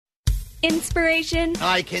Inspiration.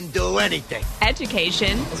 I can do anything.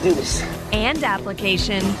 Education. Let's do this. And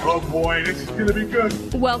application. Oh boy, this is gonna be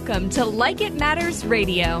good. Welcome to Like It Matters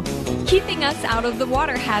Radio. Keeping us out of the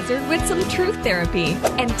water hazard with some truth therapy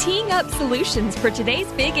and teeing up solutions for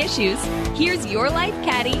today's big issues. Here's your life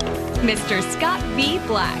caddy, Mr. Scott V.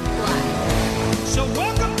 Black. So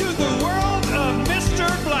welcome to the world of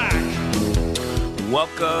Mr. Black.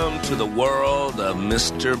 Welcome to the world of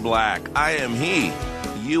Mr. Black. I am he.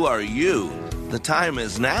 You are you. The time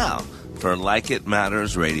is now for Like It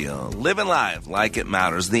Matters Radio. Living life like it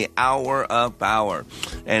matters. The hour of power.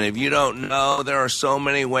 And if you don't know, there are so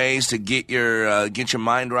many ways to get your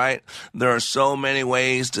mind right. There are so many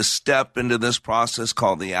ways to step into this process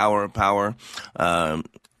called the hour of power.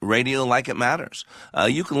 Radio like it matters.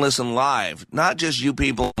 You can listen live, not just you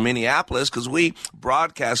people in Minneapolis, because we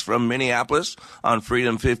broadcast from Minneapolis on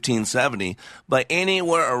Freedom 1570, but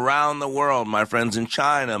anywhere around the world, my friends in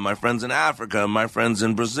China, my friends in Africa, my friends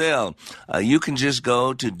in Brazil. You can just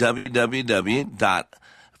go to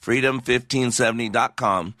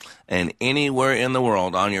www.freedom1570.com, and anywhere in the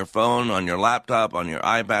world, on your phone, on your laptop, on your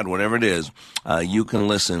iPad, whatever it is, you can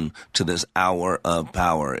listen to this hour of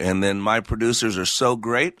power. And then my producers are so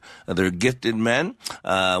great. They're gifted men.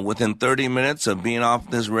 Within 30 minutes of being off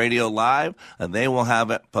this radio live, they will have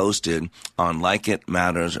it posted on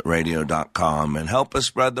likeitmattersradio.com. And help us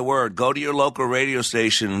spread the word. Go to your local radio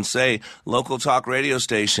station and say, local talk radio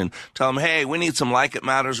station, tell them, hey, we need some Like It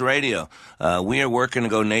Matters radio. We are working to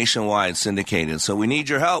go nationwide syndicated. So we need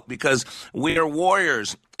your help because we are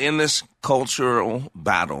warriors in this cultural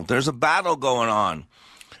battle. There's a battle going on.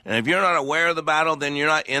 And if you're not aware of the battle, then you're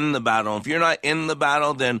not in the battle. If you're not in the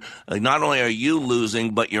battle, then not only are you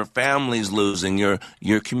losing, but your family's losing, your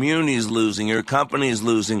community's losing, your company's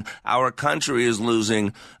losing, our country is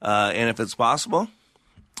losing, and if it's possible,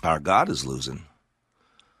 our God is losing.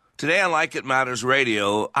 Today on Like It Matters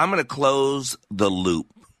Radio, I'm going to close the loop.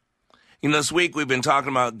 You know, this week we've been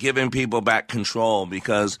talking about giving people back control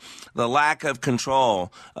because the lack of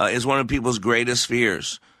control is one of people's greatest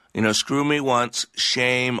fears. You know, screw me once,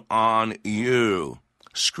 shame on you.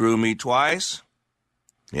 Screw me twice,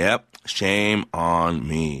 yep, shame on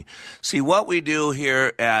me. See, what we do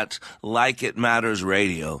here at Like It Matters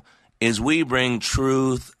Radio is we bring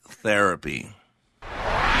truth therapy.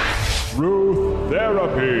 Truth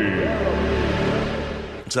therapy.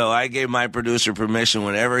 So I gave my producer permission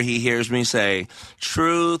whenever he hears me say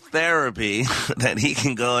truth therapy that he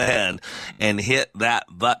can go ahead and hit that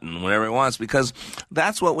button whenever he wants because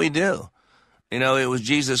that's what we do. You know, it was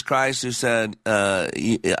Jesus Christ who said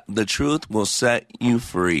the truth will set you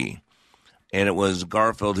free. And it was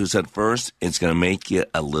Garfield who said first, it's going to make you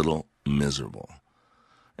a little miserable.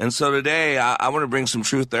 And so today I want to bring some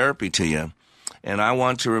truth therapy to you. And I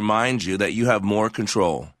want to remind you that you have more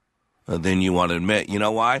control than you want to admit. You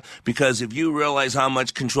know why? Because if you realize how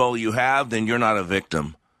much control you have, then you're not a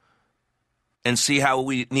victim. And see how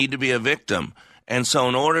we need to be a victim. And so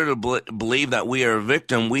in order to believe that we are a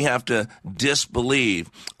victim, we have to disbelieve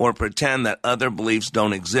or pretend that other beliefs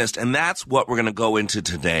don't exist. And that's what we're going to go into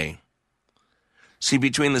today. See,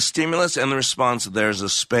 between the stimulus and the response, there's a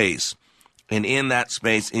space. And in that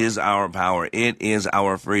space is our power. It is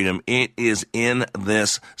our freedom. It is in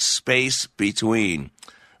this space between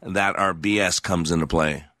that our BS comes into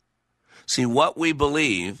play. See, what we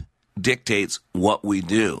believe dictates what we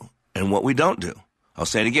do and what we don't do. I'll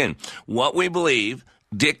say it again. What we believe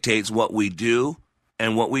dictates what we do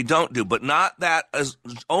and what we don't do, but not that as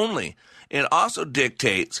only. It also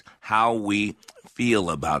dictates how we feel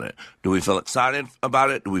about it. Do we feel excited about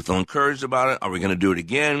it? Do we feel encouraged about it? Are we going to do it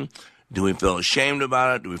again? Do we feel ashamed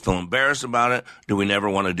about it? Do we feel embarrassed about it? Do we never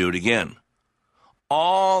want to do it again?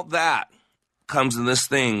 All that comes in this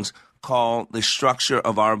things called the structure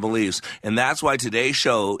of our beliefs. And that's why today's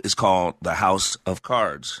show is called The House of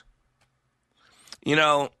Cards. You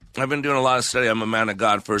know, I've been doing a lot of study. I'm a man of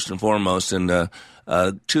God first and foremost. And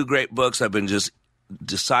two great books I've been just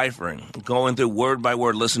deciphering, going through word by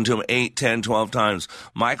word, listen to them 8, 10, 12 times.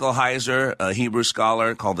 Michael Heiser, a Hebrew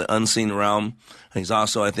scholar called The Unseen Realm. He's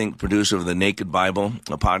also, I think, producer of the Naked Bible,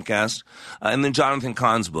 a podcast. And then Jonathan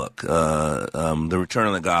Cahn's book, The Return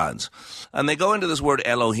of the Gods. And they go into this word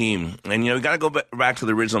Elohim. And, you know, we got to go back to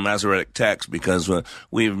the original Masoretic text because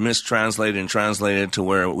we've mistranslated and translated to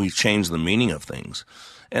where we've changed the meaning of things.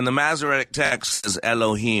 And the Masoretic text is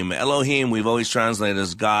Elohim. Elohim we've always translated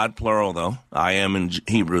as God, plural though. I am in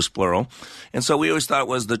Hebrew is plural. And so we always thought it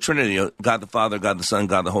was the Trinity, God the Father, God the Son,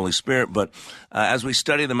 God the Holy Spirit. But as we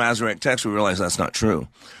study the Masoretic text, we realize that's not true.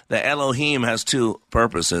 The Elohim has two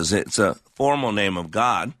purposes. It's a formal name of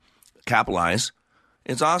God, capitalized.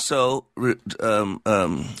 It's also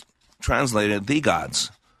translated the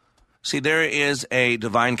gods. See, there is a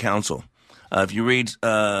divine council. If you read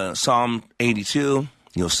Psalm 82,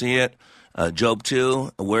 you'll see it. Job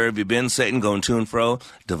 2, where have you been, Satan, going to and fro?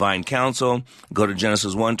 Divine counsel. Go to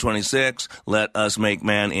Genesis 1:26. Let us make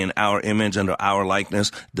man in our image, under our likeness.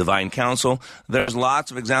 Divine counsel. There's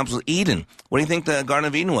lots of examples. Eden. What do you think the Garden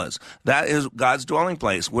of Eden was? That is God's dwelling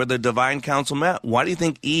place, where the divine counsel met. Why do you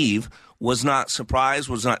think Eve was not surprised,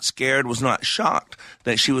 was not scared, was not shocked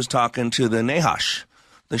that she was talking to the Nahash,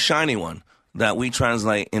 the shiny one, that we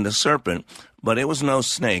translate into serpent? But it was no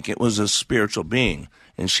snake. It was a spiritual being.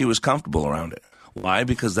 And she was comfortable around it. Why?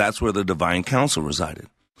 Because that's where the divine council resided.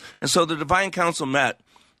 And so the divine council met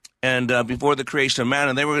and before the creation of man,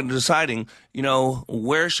 and they were deciding,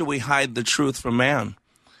 where should we hide the truth from man?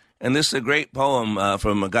 And this is a great poem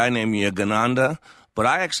from a guy named Yogananda, but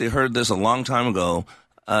I actually heard this a long time ago,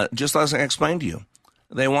 just as I explained to you.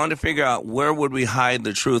 They wanted to figure out where would we hide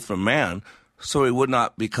the truth from man so he would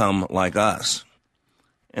not become like us.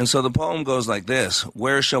 And so the poem goes like this: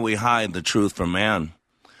 where shall we hide the truth from man?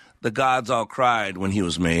 The gods all cried when he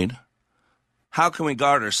was made. How can we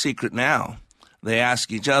guard our secret now? They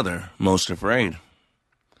ask each other, most afraid.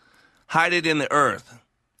 Hide it in the earth,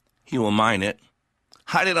 he will mine it.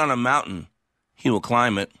 Hide it on a mountain, he will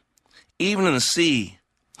climb it. Even in the sea,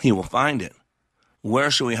 he will find it.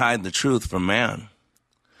 Where shall we hide the truth from man?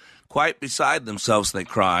 Quite beside themselves they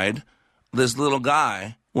cried, this little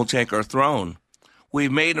guy will take our throne.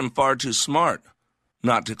 We've made him far too smart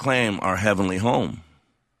not to claim our heavenly home.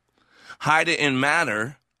 Hide it in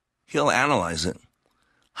matter, he'll analyze it.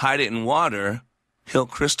 Hide it in water, he'll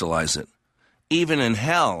crystallize it. Even in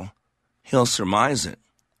hell, he'll surmise it.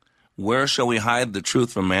 Where shall we hide the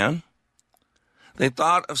truth from man? They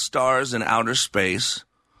thought of stars in outer space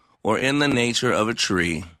or in the nature of a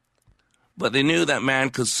tree, but they knew that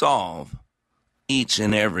man could solve each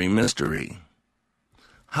and every mystery.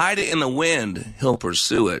 Hide it in the wind, he'll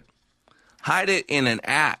pursue it. Hide it in an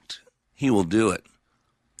act, he will do it.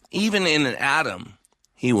 Even in an atom,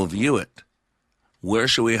 he will view it. Where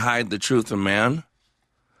shall we hide the truth from man?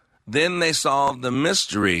 Then they solved the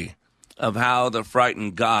mystery of how the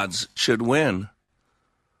frightened gods should win.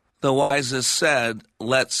 The wisest said,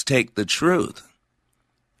 let's take the truth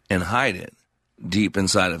and hide it deep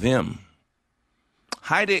inside of him.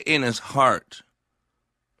 Hide it in his heart,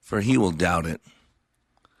 for he will doubt it.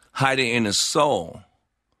 Hide it in his soul,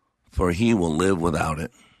 for he will live without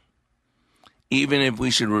it. Even if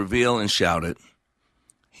we should reveal and shout it,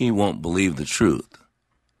 he won't believe the truth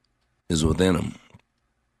is within him.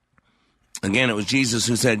 Again, it was Jesus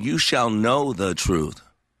who said, you shall know the truth.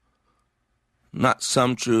 Not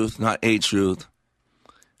some truth, not a truth.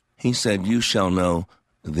 He said, you shall know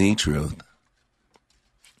the truth.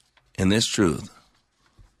 And this truth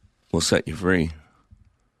will set you free.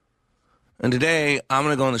 And today, I'm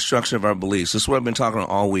going to go on the structure of our beliefs. This is what I've been talking about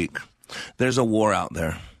all week. There's a war out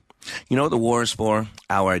there. You know what the war is for?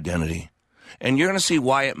 Our identity. And you're going to see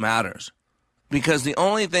why it matters. Because the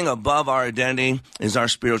only thing above our identity is our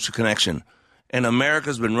spiritual connection. And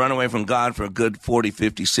America's been run away from God for a good 40,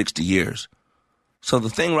 50, 60 years. So the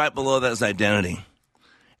thing right below that is identity.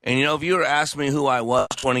 And if you were to ask me who I was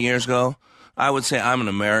 20 years ago, I would say I'm an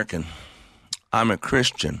American. I'm a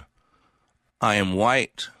Christian. I am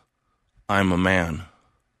white. I'm a man.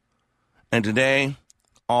 And today,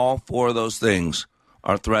 all four of those things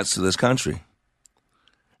are threats to this country.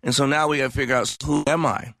 And so now we got to figure out, who am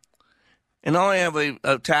I? And not only have we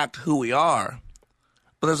attacked who we are,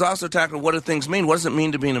 but there's also attack of what do things mean? What does it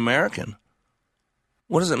mean to be an American?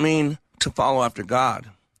 What does it mean to follow after God?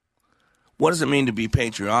 What does it mean to be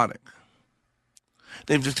patriotic?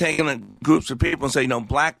 They've just taken groups of people and say,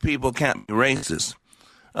 black people can't be racist.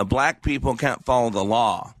 Black people can't follow the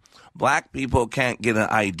law. Black people can't get an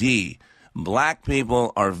ID. Black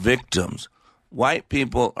people are victims. White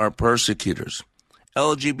people are persecutors.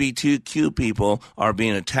 LGBTQ people are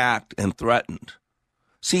being attacked and threatened.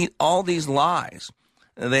 See, all these lies,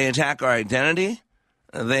 they attack our identity,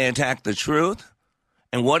 they attack the truth,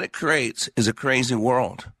 and what it creates is a crazy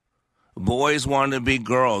world. Boys want to be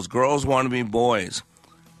girls, girls want to be boys.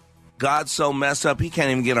 God's so messed up, he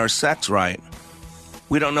can't even get our sex right.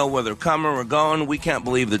 We don't know where they're coming or going. We can't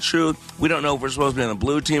believe the truth. We don't know if we're supposed to be on the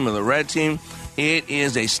blue team or the red team. It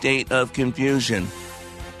is a state of confusion.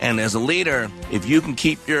 And as a leader, if you can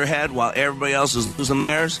keep your head while everybody else is losing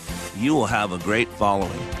theirs, you will have a great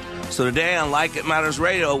following. So today on Like It Matters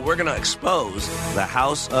Radio, we're going to expose the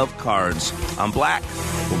House of Cards. I'm Black.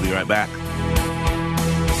 We'll be right back.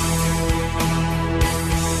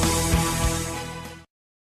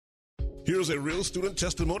 Here's Here's a real student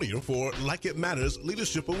testimonial for Like It Matters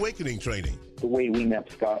Leadership Awakening Training. The way we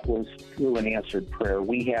met Scott was through an answered prayer.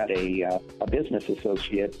 We had a business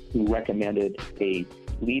associate who recommended a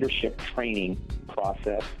leadership training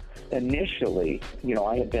process. Initially,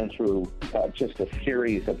 I had been through just a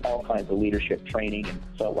series of all kinds of leadership training and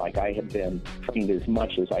felt like I had been trained as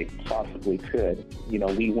much as I possibly could.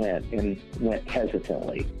 We went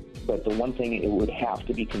hesitantly. But the one thing, it would have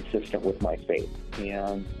to be consistent with my faith.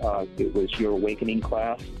 And it was your awakening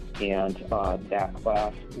class. And that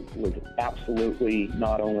class was absolutely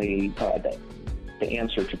not only the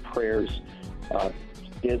answer to prayers,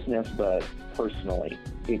 business, but personally.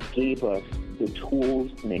 It gave us the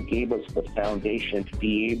tools and it gave us the foundation to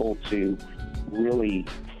be able to really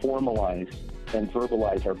formalize and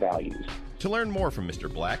verbalize our values. To learn more from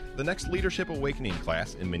Mr. Black, the next Leadership Awakening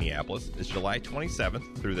class in Minneapolis is July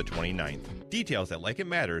 27th through the 29th. Details at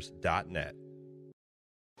likeitmatters.net.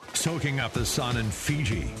 Soaking up the sun in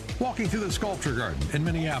Fiji, walking through the Sculpture Garden in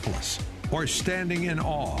Minneapolis, or standing in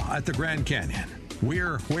awe at the Grand Canyon.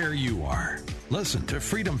 We're where you are. Listen to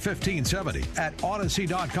Freedom 1570 at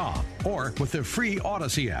Odyssey.com or with the free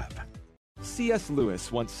Odyssey app. C.S.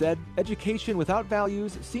 Lewis once said, "Education without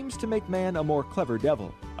values seems to make man a more clever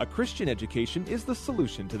devil." A Christian education is the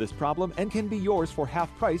solution to this problem and can be yours for half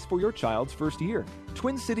price for your child's first year.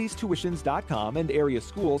 TwinCitiesTuitions.com and area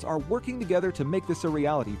schools are working together to make this a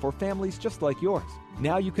reality for families just like yours.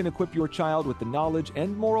 Now you can equip your child with the knowledge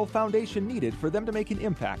and moral foundation needed for them to make an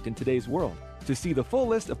impact in today's world. To see the full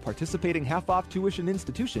list of participating half-off tuition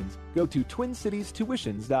institutions, go to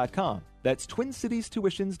TwinCitiesTuitions.com. That's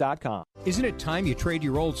TwinCitiesTuitions.com. Isn't it time you trade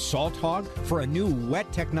your old Salt Hog for a new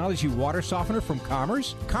wet technology water softener from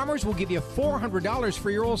Commerce? Commerce will give you $400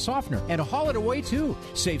 for your old softener and haul it away too.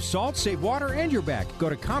 Save salt, save water, and you're back. Go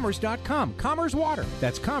to Commerce.com. Commerce Water.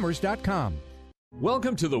 That's Commerce.com.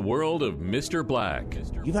 Welcome to the world of Mr. Black.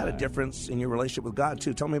 You've had a difference in your relationship with God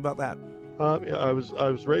too. Tell me about that. I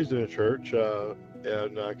was raised in a church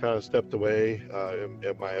and kind of stepped away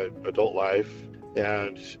in my adult life,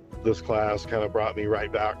 and this class kind of brought me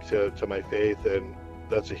right back to my faith, and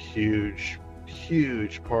that's a huge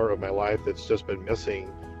part of my life that's just been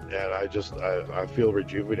missing. And I feel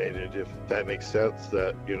rejuvenated, if that makes sense,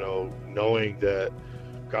 that knowing that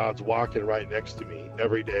God's walking right next to me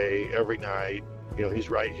every day, every night. He's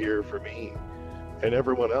right here for me and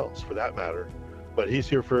everyone else for that matter. But he's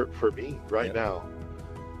here for me right now.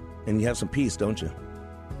 And you have some peace, don't you?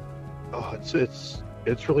 Oh,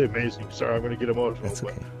 it's really amazing. Sorry, I'm going to get emotional. That's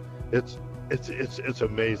okay. It's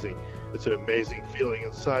amazing. It's an amazing feeling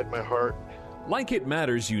inside my heart. Like It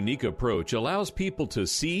Matters' unique approach allows people to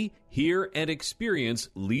see, hear, and experience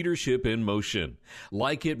leadership in motion.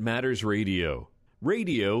 Like It Matters Radio.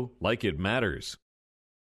 Radio like it matters.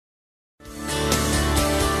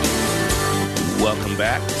 Welcome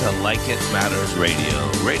back to Like It Matters Radio.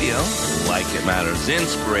 Radio, like it matters,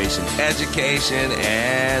 inspiration, education,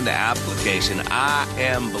 and application. I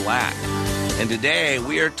am Black. And today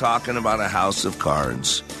we are talking about a house of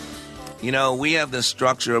cards. We have this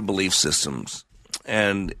structure of belief systems,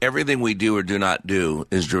 and everything we do or do not do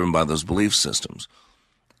is driven by those belief systems.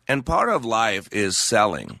 And part of life is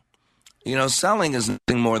selling. Selling is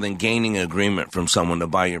nothing more than gaining agreement from someone to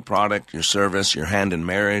buy your product, your service, your hand in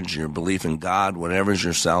marriage, your belief in God, whatever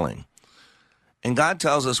you're selling. And God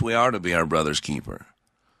tells us we are to be our brother's keeper.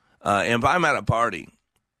 And if I'm at a party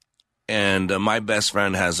and my best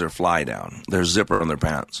friend has their fly down, their zipper on their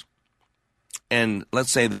pants, and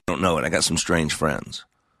let's say they don't know it, I got some strange friends,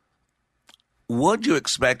 would you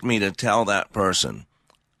expect me to tell that person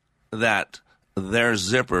that their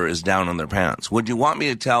zipper is down on their pants? Would you want me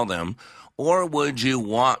to tell them, or would you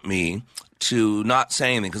want me to not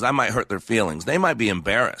say anything because I might hurt their feelings? They might be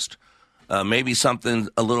embarrassed. Maybe something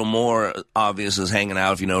a little more obvious is hanging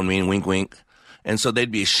out, if you know what I mean, wink, wink. And so they'd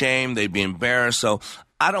be ashamed, they'd be embarrassed. So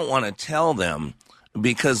I don't want to tell them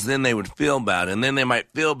because then they would feel bad, and then they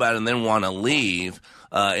might feel bad and then want to leave,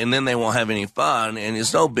 and then they won't have any fun, and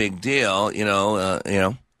it's no big deal,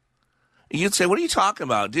 You'd say, what are you talking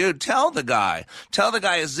about? Dude, tell the guy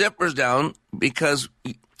his zipper's down because,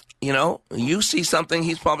 you see something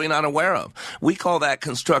he's probably not aware of. We call that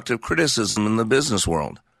constructive criticism in the business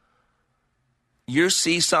world. You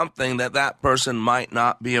see something that person might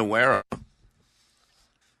not be aware of.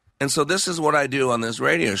 And so this is what I do on this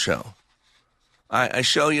radio show. I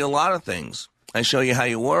show you a lot of things. I show you how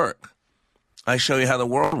you work. I show you how the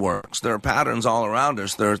world works. There are patterns all around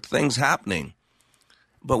us. There are things happening.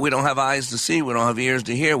 But we don't have eyes to see. We don't have ears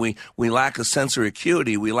to hear. We lack a sensory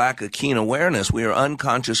acuity. We lack a keen awareness. We are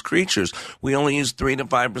unconscious creatures. We only use 3 to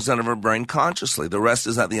 5% of our brain consciously. The rest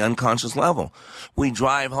is at the unconscious level. We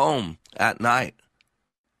drive home at night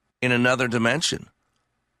in another dimension.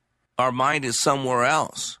 Our mind is somewhere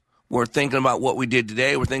else. We're thinking about what we did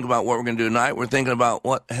today. We're thinking about what we're going to do tonight. We're thinking about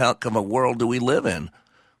what the heck of a world do we live in.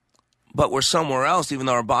 But we're somewhere else, even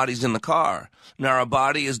though our body's in the car. Now, our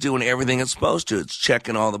body is doing everything it's supposed to. It's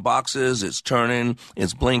checking all the boxes. It's turning.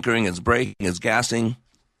 It's blinkering. It's braking. It's gassing.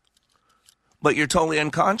 But you're totally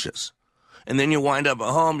unconscious. And then you wind up at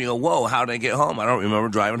home. You go, whoa, how did I get home? I don't remember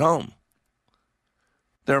driving home.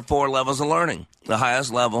 There are 4 levels of learning. The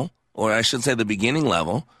highest level, or I should say the beginning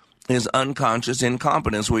level, is unconscious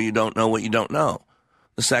incompetence, where you don't know what you don't know.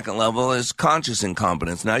 The second level is conscious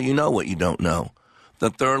incompetence. Now you know what you don't know. The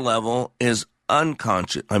third level is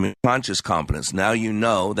conscious competence. Now you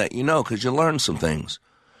know that you know because you learned some things.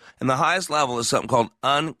 And the highest level is something called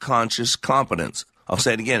unconscious competence. I'll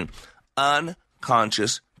say it again.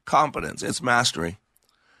 Unconscious competence. It's mastery.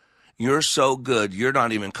 You're so good, you're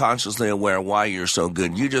not even consciously aware why you're so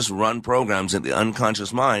good. You just run programs in the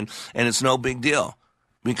unconscious mind, and it's no big deal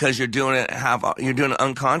because you're doing it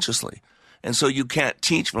unconsciously. And so you can't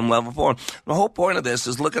teach from level 4. The whole point of this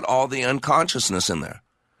is look at all the unconsciousness in there.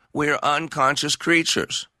 We are unconscious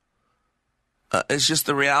creatures. It's just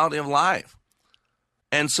the reality of life.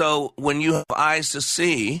 And so when you have eyes to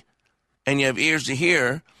see and you have ears to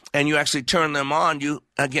hear and you actually turn them on, you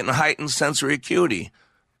get a heightened sensory acuity.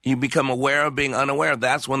 You become aware of being unaware.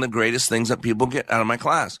 That's one of the greatest things that people get out of my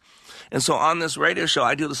class. And so on this radio show,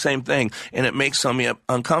 I do the same thing, and it makes some of you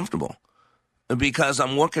uncomfortable because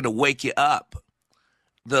I'm working to wake you up.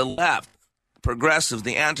 The left, progressives,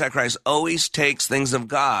 the Antichrist always takes things of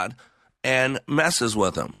God and messes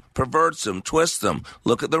with them, perverts them, twists them.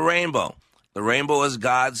 Look at the rainbow. The rainbow is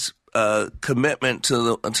God's commitment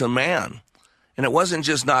to man. And it wasn't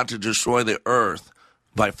just not to destroy the earth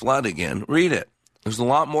by flood again. Read it. There's a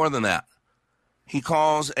lot more than that. He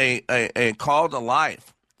calls a call to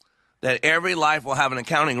life, that every life will have an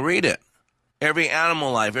accounting. Read it. Every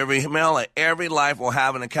animal life, every male life, every life will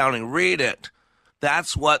have an accounting. Read it.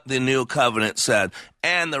 That's what the new covenant said.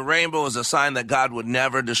 And the rainbow is a sign that God would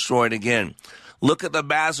never destroy it again. Look at the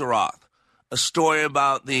Bazaroth, a story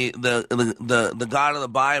about the God of the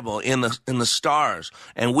Bible in the stars,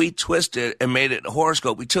 and we twisted and made it a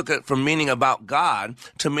horoscope. We took it from meaning about God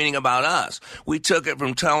to meaning about us. We took it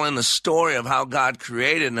from telling the story of how God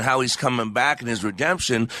created and how he's coming back in his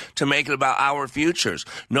redemption to make it about our futures.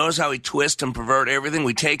 Notice how he twists and pervert everything.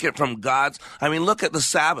 We take it from God's. I mean, look at the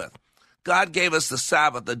Sabbath. God gave us the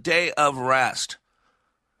Sabbath, the day of rest.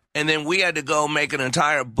 And then we had to go make an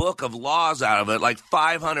entire book of laws out of it, like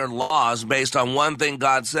 500 laws based on one thing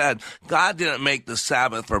God said. God didn't make the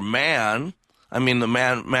Sabbath for man. I mean, the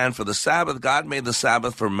man for the Sabbath. God made the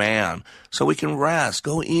Sabbath for man. So we can rest.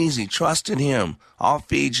 Go easy. Trust in him. I'll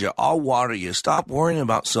feed you. I'll water you. Stop worrying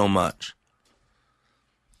about so much.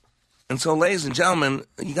 And so, ladies and gentlemen,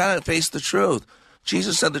 you got to face the truth.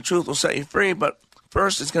 Jesus said the truth will set you free, but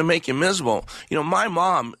first, it's going to make you miserable. You know, my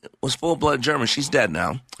mom was full-blood German. She's dead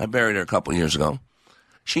now. I buried her a couple years ago.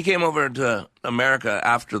 She came over to America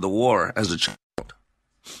after the war as a child.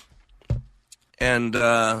 And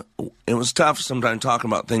it was tough sometimes talking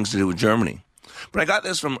about things to do with Germany. But I got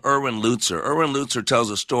this from Erwin Lutzer. Erwin Lutzer tells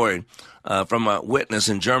a story from a witness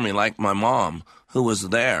in Germany, like my mom, who was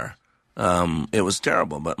there. It was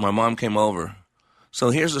terrible, but my mom came over.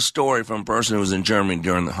 So here's a story from a person who was in Germany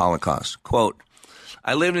during the Holocaust. Quote,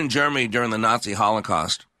 I lived in Germany during the Nazi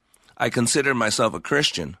Holocaust. I considered myself a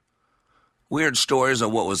Christian. Weird stories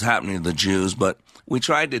of what was happening to the Jews, but we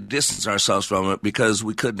tried to distance ourselves from it because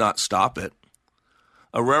we could not stop it.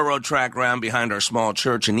 A railroad track ran behind our small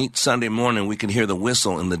church, and each Sunday morning we could hear the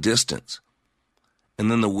whistle in the distance, and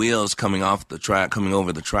then the wheels coming over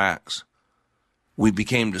the tracks. We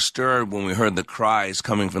became disturbed when we heard the cries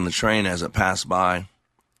coming from the train as it passed by.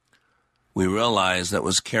 We realized that it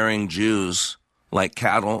was carrying Jews like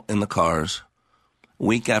cattle in the cars.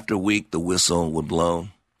 Week after week, the whistle would blow.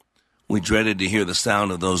 We dreaded to hear the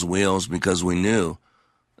sound of those wheels because we knew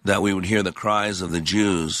that we would hear the cries of the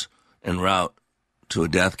Jews en route to a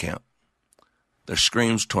death camp. Their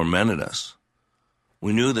screams tormented us.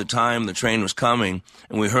 We knew the time the train was coming,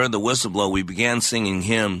 and we heard the whistle blow. We began singing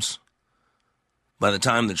hymns. By the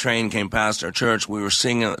time the train came past our church, we were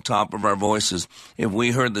singing at the top of our voices. If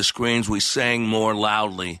we heard the screams, we sang more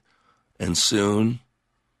loudly. And soon,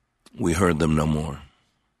 we heard them no more.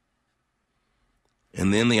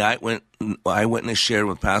 And then the eyewitness shared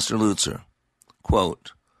with Pastor Lutzer,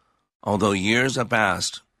 quote, although years have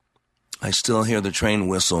passed, I still hear the train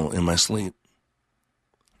whistle in my sleep.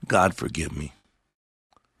 God forgive me.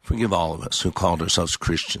 Forgive all of us who called ourselves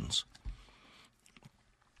Christians.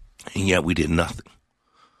 And yet we did nothing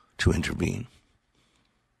to intervene.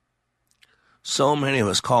 So many of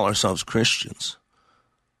us call ourselves Christians,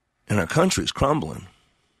 and our country's crumbling.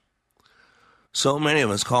 So many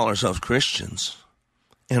of us call ourselves Christians,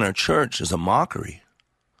 and our church is a mockery.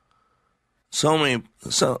 So many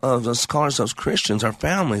of us call ourselves Christians, our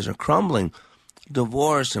families are crumbling.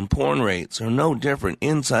 Divorce and porn rates are no different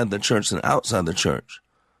inside the church than outside the church.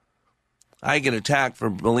 I get attacked for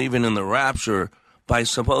believing in the rapture by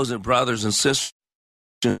supposed brothers and sisters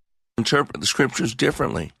who interpret the scriptures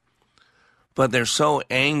differently. But they're so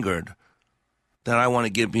angered that I want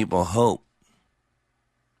to give people hope.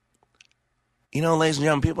 You know, ladies and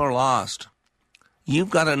gentlemen, people are lost. You've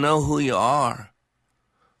got to know who you are.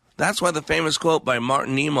 That's why the famous quote by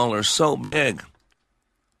Martin Niemöller is so big.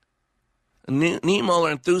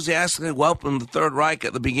 Niemöller enthusiastically welcomed the Third Reich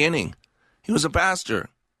at the beginning. He was a pastor.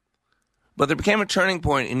 But there became a turning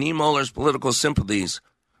point in Niemöller's political sympathies.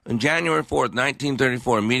 On January 4th,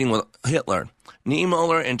 1934, a meeting with Hitler,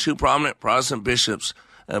 Niemöller and two prominent Protestant bishops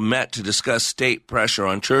met to discuss state pressure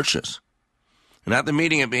on churches. And at the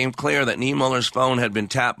meeting, it became clear that Niemöller's phone had been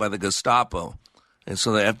tapped by the Gestapo. And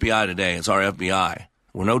so the FBI today, it's our FBI.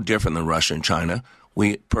 We're no different than Russia and China.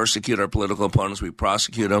 We persecute our political opponents. We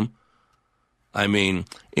prosecute them. I mean,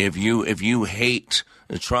 if you hate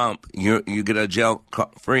Trump, you get a jail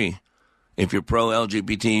free. If you're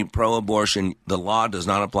pro-LGBT, pro-abortion, the law does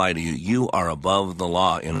not apply to you. You are above the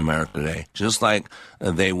law in America today, just like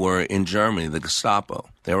they were in Germany, the Gestapo.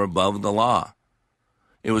 They were above the law.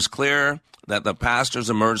 It was clear that the Pastors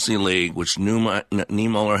Emergency League, which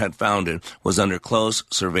Niemöller had founded, was under close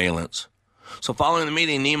surveillance. So following the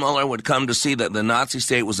meeting, Niemöller would come to see that the Nazi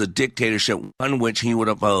state was a dictatorship, one which he would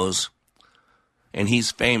oppose. And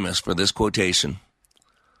he's famous for this quotation.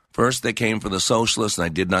 First, they came for the socialists, and I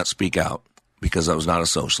did not speak out because I was not a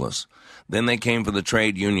socialist. Then they came for the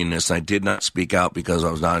trade unionists, and I did not speak out because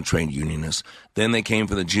I was not a trade unionist. Then they came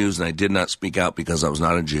for the Jews, and I did not speak out because I was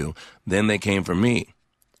not a Jew. Then they came for me,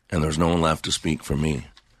 and there's no one left to speak for me.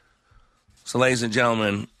 So, ladies and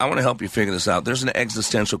gentlemen, I want to help you figure this out. There's an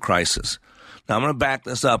existential crisis. Now, I'm going to back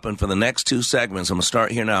this up, and for the next two segments, I'm going to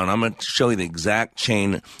start here now, and I'm going to show you the exact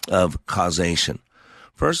chain of causation.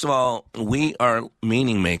 First of all, we are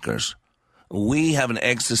meaning makers. We have an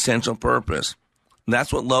existential purpose.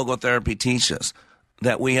 That's what logotherapy teaches,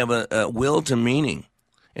 that we have a will to meaning.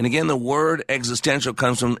 And again, the word existential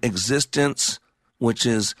comes from existence, which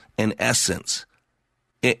is an essence.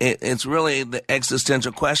 It's really the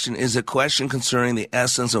existential question is a question concerning the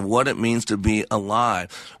essence of what it means to be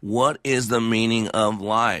alive. What is the meaning of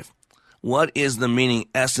life? What is the meaning,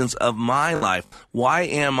 essence of my life? Why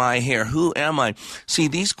am I here? Who am I? See,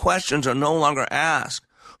 these questions are no longer asked.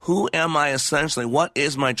 Who am I essentially? What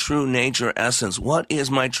is my true nature, essence? What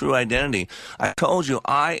is my true identity? I told you,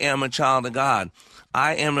 I am a child of God.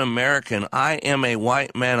 I am an American. I am a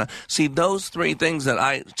white man. See, those three things that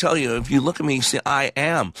I tell you, if you look at me, you see, I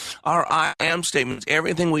am. Our I am statements,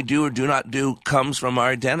 everything we do or do not do comes from our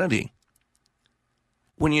identity.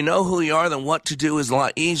 When you know who you are, then what to do is a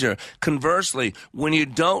lot easier. Conversely, when you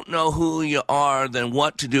don't know who you are, then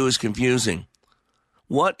what to do is confusing.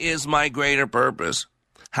 What is my greater purpose?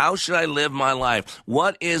 How should I live my life?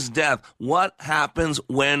 What is death? What happens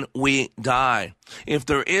when we die? If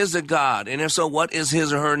there is a God, and if so, what is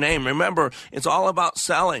his or her name? Remember, it's all about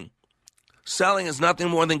selling. Selling is nothing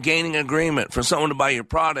more than gaining agreement for someone to buy your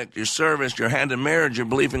product, your service, your hand in marriage, your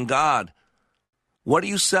belief in God. What are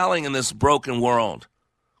you selling in this broken world?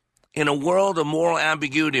 In a world of moral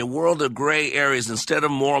ambiguity, a world of gray areas, instead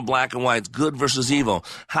of moral black and whites, good versus evil,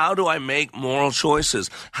 how do I make moral choices?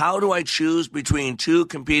 How do I choose between two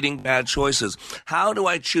competing bad choices? How do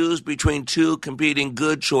I choose between two competing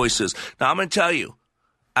good choices? Now, I'm going to tell you,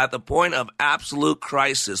 at the point of absolute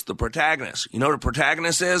crisis, the protagonist, you know what a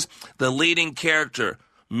protagonist is? The leading character,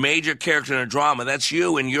 major character in a drama. That's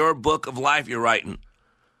you in your book of life you're writing.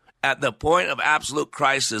 At the point of absolute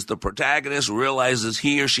crisis, the protagonist realizes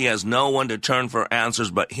he or she has no one to turn for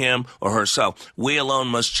answers but him or herself. We alone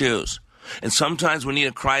must choose. And sometimes we need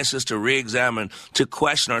a crisis to re-examine, to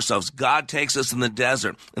question ourselves. God takes us in the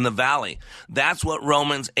desert, in the valley. That's what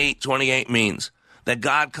Romans 8:28 means. That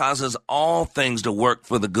God causes all things to work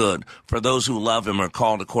for the good, for those who love him are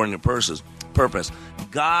called according to purpose.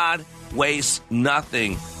 God wastes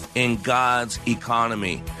nothing in God's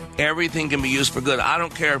economy. Everything can be used for good. I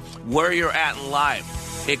don't care where you're at in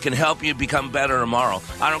life. It can help you become better tomorrow.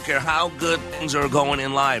 I don't care how good things are going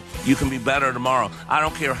in life. You can be better tomorrow. I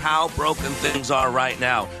don't care how broken things are right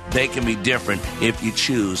now. They can be different if you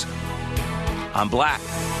choose. I'm Black.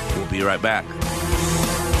 We'll be right back.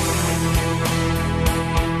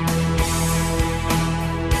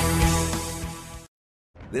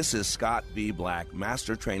 This is Scott B. Black,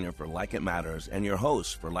 Master Trainer for Like It Matters and your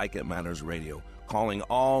host for Like It Matters Radio, calling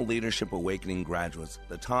all Leadership Awakening graduates.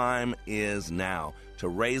 The time is now to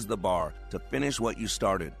raise the bar, to finish what you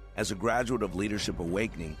started. As a graduate of Leadership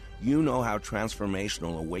Awakening, you know how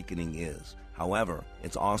transformational awakening is. However,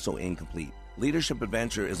 it's also incomplete. Leadership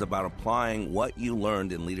Adventure is about applying what you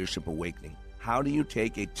learned in Leadership Awakening. How do you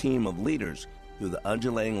take a team of leaders through the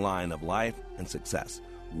undulating line of life and success?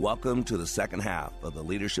 Welcome to the second half of the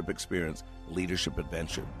Leadership Experience Leadership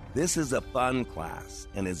Adventure. This is a fun class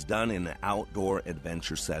and is done in an outdoor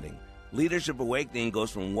adventure setting. Leadership Awakening goes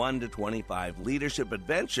from 1 to 25. Leadership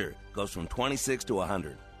Adventure goes from 26 to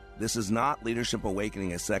 100. This is not Leadership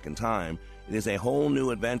Awakening a second time. It is a whole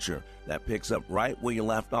new adventure that picks up right where you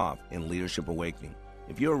left off in Leadership Awakening.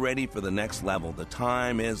 If you're ready for the next level, the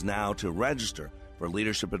time is now to register for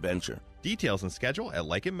Leadership Adventure. Details and schedule at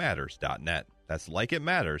likeitmatters.net. That's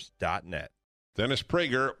likeitmatters.net. Dennis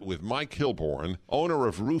Prager with Mike Hilborn, owner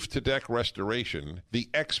of Roof to Deck Restoration, the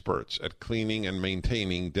experts at cleaning and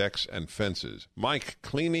maintaining decks and fences. Mike,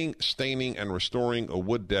 cleaning, staining, and restoring a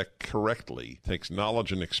wood deck correctly takes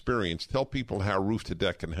knowledge and experience. Tell people how Roof to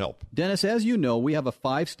Deck can help. Dennis, as you know, we have a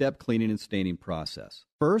 5-step cleaning and staining process.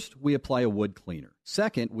 First, we apply a wood cleaner.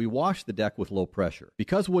 Second, we wash the deck with low pressure.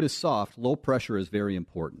 Because wood is soft, low pressure is very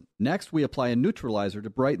important. Next, we apply a neutralizer to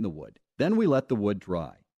brighten the wood. Then we let the wood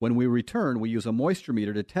dry. When we return, we use a moisture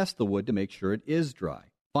meter to test the wood to make sure it is dry.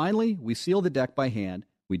 Finally, we seal the deck by hand.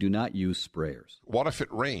 We do not use sprayers. What if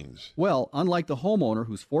it rains? Well, unlike the homeowner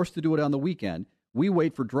who's forced to do it on the weekend, we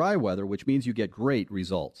wait for dry weather, which means you get great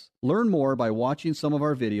results. Learn more by watching some of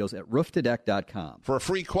our videos at rooftodeck.com. For a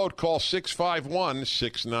free quote, call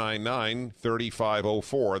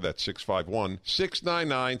 651-699-3504. That's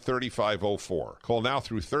 651-699-3504. Call now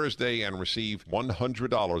through Thursday and receive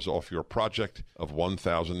 $100 off your project of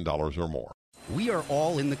 $1,000 or more. We are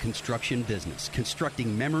all in the construction business,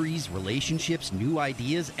 constructing memories, relationships, new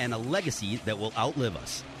ideas, and a legacy that will outlive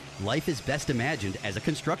us. Life is best imagined as a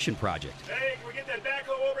construction project. Hey, can we get that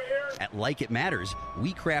backhoe over here? At Like It Matters,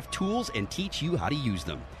 we craft tools and teach you how to use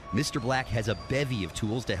them. Mr. Black has a bevy of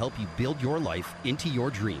tools to help you build your life into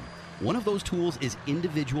your dream. One of those tools is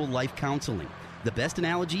individual life counseling. The best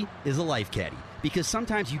analogy is a life caddy, because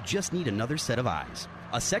sometimes you just need another set of eyes.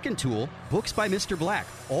 A second tool, Books by Mr. Black,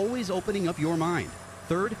 always opening up your mind.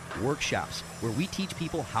 Third, workshops, where we teach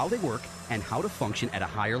people how they work and how to function at a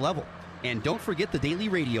higher level. And don't forget the daily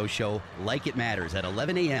radio show, Like It Matters, at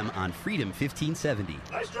 11 a.m. on Freedom 1570.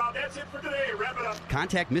 Nice job. That's it for today. Wrap it up.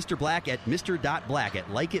 Contact Mr. Black at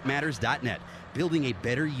mr.black@likeitmatters.net. Building a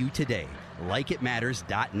better you today.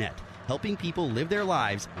 Likeitmatters.net. Helping people live their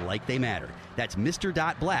lives like they matter. That's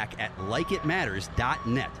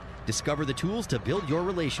mr.black@likeitmatters.net. Discover the tools to build your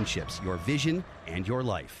relationships, your vision, and your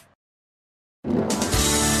life. Welcome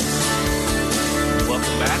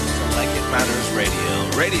back to Like It Matters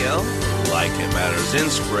Radio. Radio, like it matters.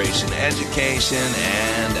 Inspiration, education,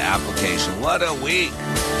 and application. What a week.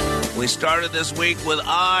 We started this week with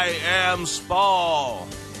I am Spall.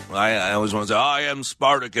 I always want to say, I am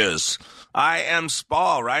Spartacus. I am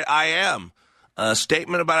Spall, right? I am. A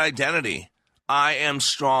statement about identity. I am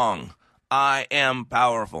strong. I am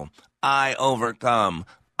powerful. I overcome.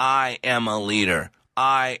 I am a leader.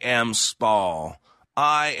 I am Spall.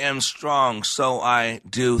 I am strong, so I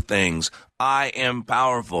do things. I am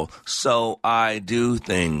powerful, so I do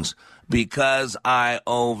things. Because I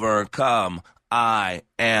overcome, I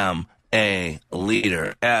am a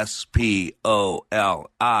leader. S-P-O-L.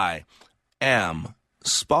 I am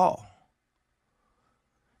Spall.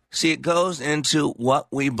 See, it goes into what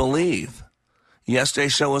we believe.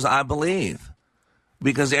 Yesterday's show was I believe.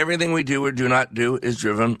 Because everything we do or do not do is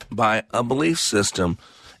driven by a belief system.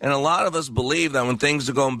 And a lot of us believe that when things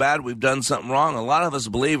are going bad, we've done something wrong. A lot of us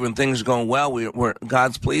believe when things are going well,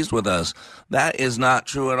 God's pleased with us. That is not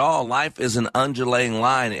true at all. Life is an undulating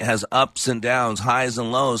line. It has ups and downs, highs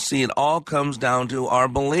and lows. See, it all comes down to our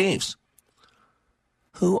beliefs.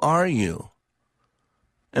 Who are you?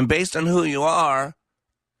 And based on who you are,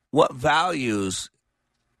 what values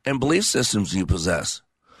and belief systems do you possess?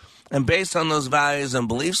 And based on those values and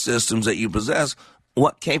belief systems that you possess,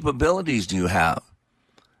 what capabilities do you have?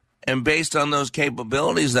 And based on those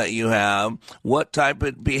capabilities that you have, what type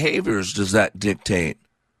of behaviors does that dictate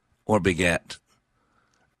or beget?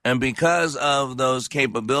 And because of those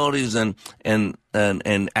capabilities and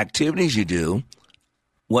activities you do,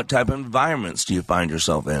 what type of environments do you find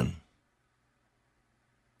yourself in?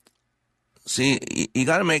 See, you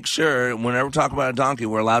got to make sure, whenever we talk about a donkey,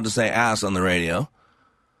 we're allowed to say ass on the radio.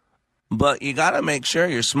 But you got to make sure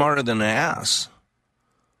you're smarter than an ass.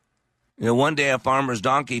 You know, one day a farmer's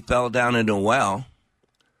donkey fell down into a well,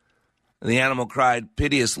 The animal cried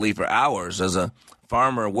piteously for hours as a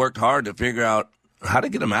farmer worked hard to figure out how to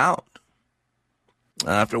get him out.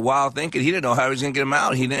 After a while thinking, he didn't know how he was going to get him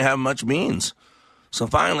out. He didn't have much means. So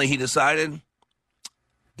finally he decided,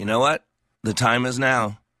 you know what? The time is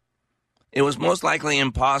now. It was most likely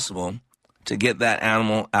impossible to get that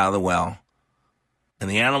animal out of the well. And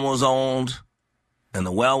the animal was old, and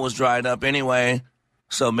the well was dried up anyway.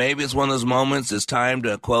 So maybe it's one of those moments, it's time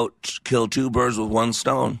to, quote, kill two birds with one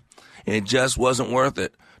stone. It just wasn't worth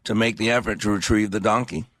it to make the effort to retrieve the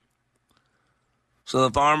donkey. So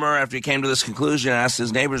the farmer, after he came to this conclusion, asked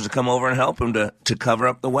his neighbors to come over and help him to cover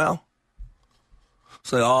up the well.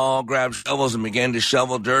 So they all grabbed shovels and began to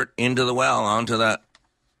shovel dirt into the well onto that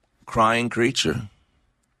crying creature.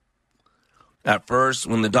 At first,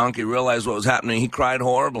 when the donkey realized what was happening, he cried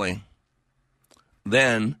horribly.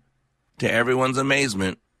 Then, to everyone's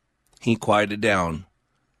amazement, he quieted down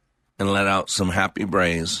and let out some happy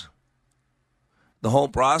brays. The whole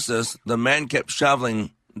process, the men kept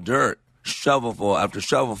shoveling dirt, shovelful after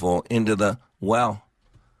shovelful, into the well.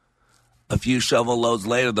 A few shovel loads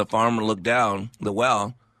later, the farmer looked down the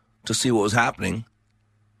well to see what was happening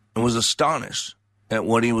and was astonished at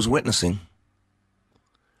what he was witnessing.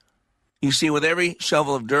 You see, with every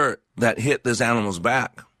shovel of dirt that hit this animal's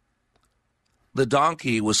back, the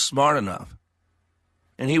donkey was smart enough,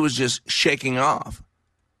 and he was just shaking off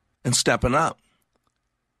and stepping up,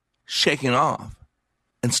 shaking off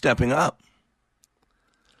and stepping up.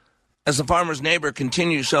 As the farmer's neighbor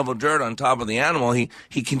continued to shovel dirt on top of the animal, he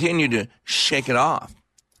continued to shake it off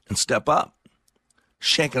and step up,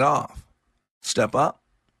 shake it off, step up.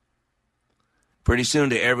 Pretty soon,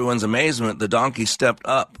 to everyone's amazement, the donkey stepped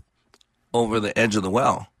up over the edge of the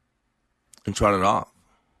well and trotted off.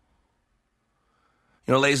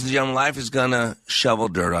 You know, ladies and gentlemen, life is going to shovel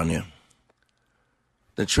dirt on you.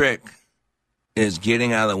 The trick is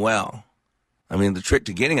getting out of the well. The trick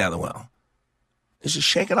to getting out of the well is to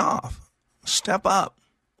shake it off. Step up.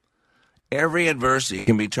 Every adversity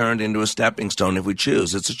can be turned into a stepping stone if we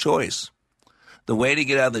choose. It's a choice. The way to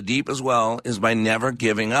get out of the deepest well is by never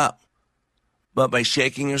giving up, but by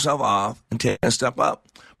shaking yourself off and taking a step up.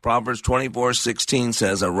 Proverbs 24:16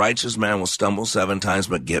 says, a righteous man will stumble 7 times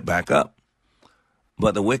but get back up,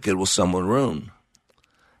 but the wicked will stumble and ruin.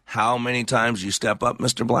 How many times you step up,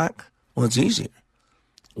 Mr. Black? Well, it's easier.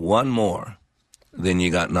 One more, then you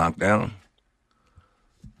got knocked down.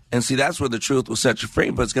 And see, that's where the truth will set you free,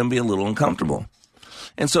 but it's going to be a little uncomfortable.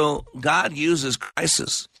 And so God uses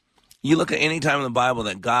crisis. You look at any time in the Bible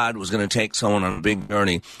that God was going to take someone on a big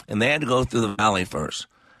journey, and they had to go through the valley first.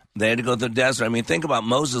 They had to go through the desert. Think about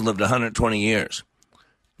Moses lived 120 years.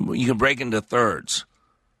 You can break into thirds.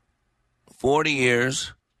 40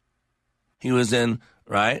 years he was in,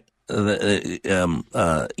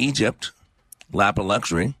 Egypt, lap of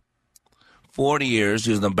luxury. 40 years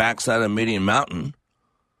he was on the backside of Midian Mountain.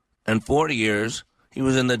 And 40 years he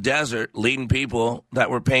was in the desert leading people that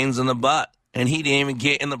were pains in the butt. And he didn't even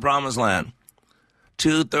get in the promised land.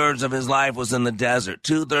 2/3 of his life was in the desert.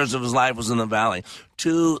 2/3 of his life was in the valley.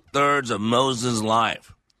 2/3 of Moses'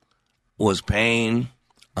 life was pain,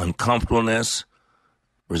 uncomfortableness,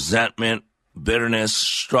 resentment, bitterness,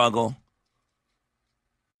 struggle.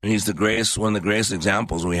 And he's one of the greatest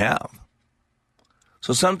examples we have.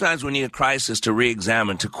 So sometimes we need a crisis to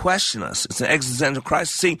re-examine, to question us. It's an existential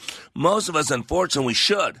crisis. See, most of us, unfortunately, we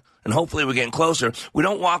should, and hopefully we're getting closer. We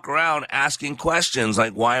don't walk around asking questions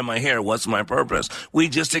like, why am I here? What's my purpose? We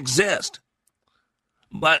just exist.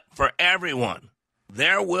 But for everyone,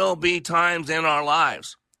 there will be times in our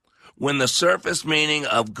lives when the surface meaning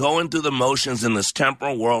of going through the motions in this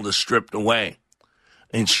temporal world is stripped away.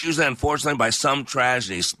 And it's usually, unfortunately, by some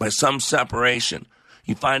tragedy, by some separation.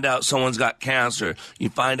 You find out someone's got cancer. You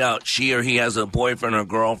find out she or he has a boyfriend or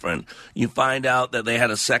girlfriend. You find out that they had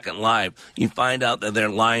a second life. You find out that they're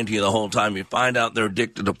lying to you the whole time. You find out they're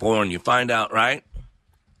addicted to porn. You find out, right?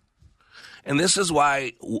 And this is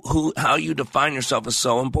why how you define yourself is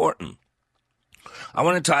so important. I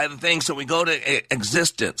want to tie the thing. So we go to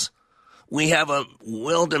existence. We have a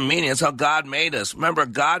will to meaning. It's how God made us. Remember,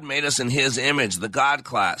 God made us in his image, the God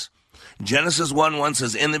class. Genesis 1:1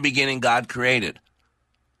 says, in the beginning, God created.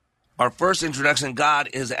 Our first introduction to God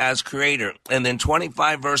is as creator. And then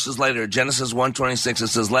 25 verses later, Genesis 1:26, it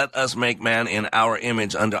says, let us make man in our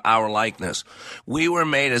image under our likeness. We were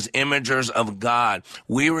made as imagers of God.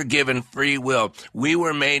 We were given free will. We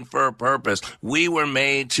were made for a purpose. We were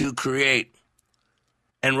made to create.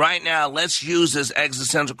 And right now, let's use this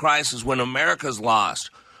existential crisis when America's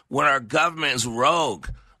lost, when our government is rogue.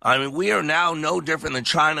 We are now no different than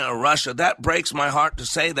China or Russia. That breaks my heart to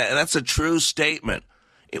say that. And that's a true statement.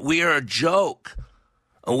 We are a joke.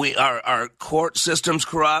 Our court system's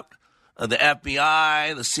corrupt. The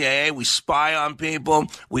FBI, the CIA, we spy on people.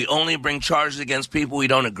 We only bring charges against people we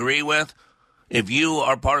don't agree with. If you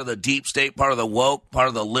are part of the deep state, part of the woke, part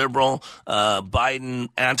of the liberal Biden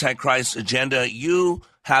Antichrist agenda, you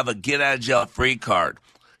have a get-out-of-jail-free card.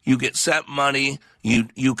 You get sent money.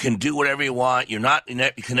 You can do whatever you want. You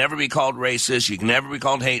can never be called racist. You can never be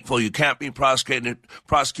called hateful. You can't be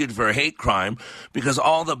prosecuted for a hate crime because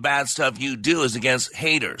all the bad stuff you do is against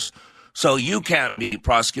haters. So you can't be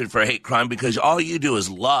prosecuted for a hate crime because all you do is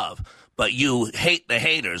love, but you hate the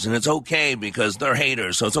haters, and it's okay because they're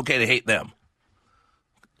haters, so it's okay to hate them.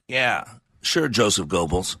 Yeah, sure, Joseph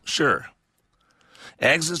Goebbels, sure.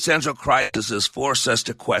 Existential crises force us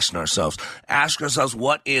to question ourselves, ask ourselves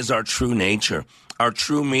what is our true nature, our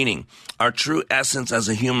true meaning, our true essence as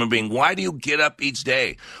a human being. Why do you get up each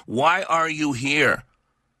day? Why are you here?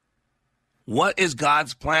 What is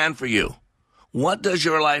God's plan for you? What does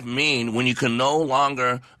your life mean when you can no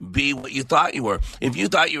longer be what you thought you were? If you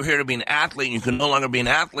thought you were here to be an athlete and you can no longer be an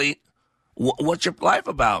athlete, what's your life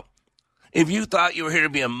about? If you thought you were here to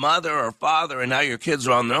be a mother or father and now your kids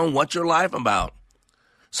are on their own, what's your life about?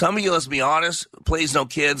 Some of you, let's be honest, please no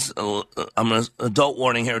kids. Adult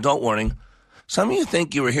warning here, adult warning. Some of you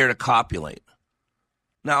think you were here to copulate.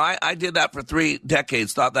 Now, I did that for 3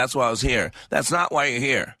 decades, thought that's why I was here. That's not why you're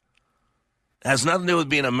here. It has nothing to do with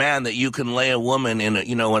being a man that you can lay a woman in,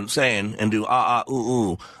 you know what I'm saying, and do ooh,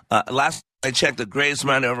 ooh. Last I checked, the greatest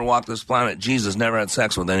man to ever walk this planet, Jesus, never had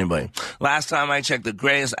sex with anybody. Last time I checked, the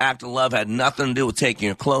greatest act of love had nothing to do with taking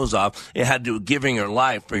your clothes off. It had to do with giving your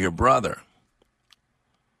life for your brother.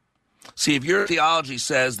 See, if your theology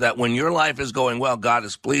says that when your life is going well, God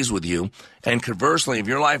is pleased with you, and conversely, if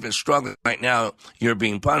your life is struggling right now, you're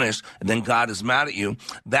being punished, and then God is mad at you,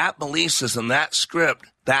 that belief system, that script,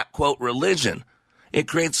 that, quote, religion, it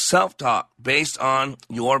creates self-talk based on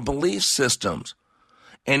your belief systems.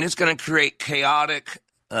 And it's going to create chaotic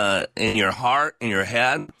in your heart, in your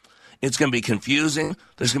head. It's going to be confusing.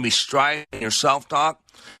 There's going to be strife in your self-talk.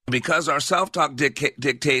 Because our self-talk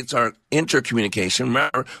dictates our intercommunication.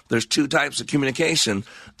 Remember, there's 2 types of communication,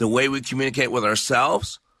 the way we communicate with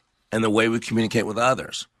ourselves and the way we communicate with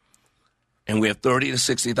others. And we have 30 to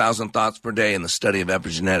 60,000 thoughts per day in the study of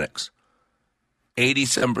epigenetics.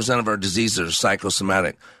 87% of our diseases are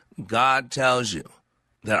psychosomatic. God tells you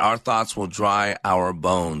that our thoughts will dry our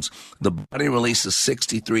bones. The body releases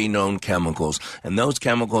 63 known chemicals, and those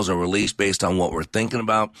chemicals are released based on what we're thinking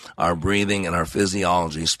about, our breathing, and our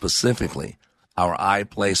physiology, specifically our eye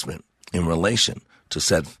placement in relation to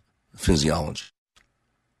said physiology.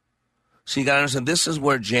 So you got to understand, this is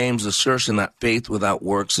where James' assertion that faith without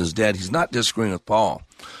works is dead. He's not disagreeing with Paul,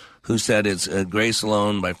 who said it's grace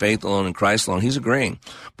alone, by faith alone, in Christ alone. He's agreeing.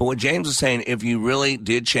 But what James is saying, if you really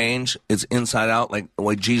did change, it's inside out, like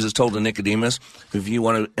what Jesus told to Nicodemus. If you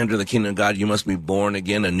want to enter the kingdom of God, you must be born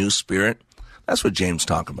again, a new spirit. That's what James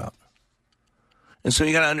talks about. And so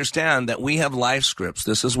you got to understand that we have life scripts.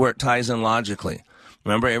 This is where it ties in logically.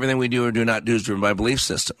 Remember, everything we do or do not do is driven by belief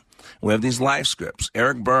system. We have these life scripts.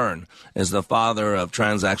 Eric Berne is the father of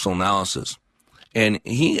transactional analysis. And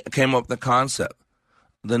he came up with the concept.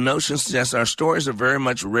 The notion suggests our stories are very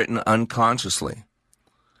much written unconsciously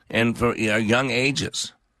and for our young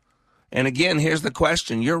ages. And again, here's the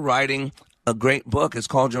question. You're writing a great book. It's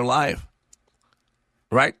called Your Life.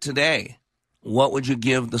 Right today, what would you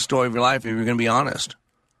give the story of your life if you're going to be honest?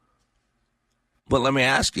 But let me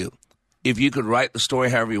ask you, if you could write the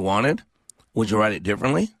story however you wanted, would you write it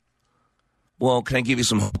differently? Well, can I give you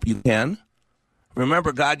some hope you can?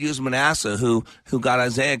 Remember, God used Manasseh, who got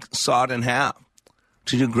Isaiah sawed in half,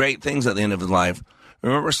 to do great things at the end of his life.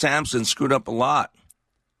 Remember, Samson screwed up a lot.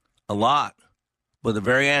 But at the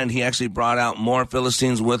very end, he actually brought out more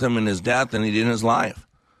Philistines with him in his death than he did in his life.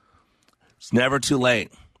 It's never too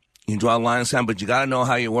late. You draw a line in the sand, but you got to know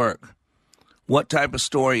how you work. What type of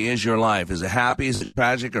story is your life? Is it happy? Is it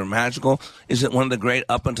tragic or magical? Is it one of the great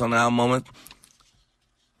up until now moments?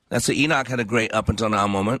 That's the Enoch had a great up until now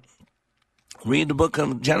moment. Read the book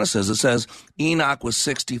of Genesis. It says Enoch was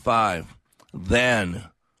 65. Then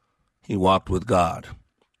he walked with God,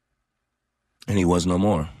 and he was no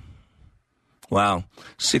more. Wow.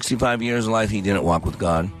 65 years of life, he didn't walk with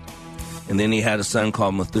God. And then he had a son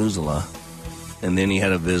called Methuselah, and then he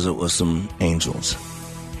had a visit with some angels.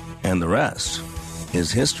 And the rest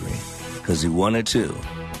is history, because he wanted to,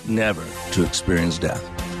 never to experience death.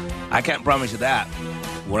 I can't promise you that.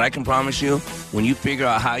 What I can promise you, when you figure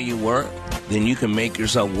out how you work, then you can make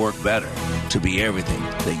yourself work better to be everything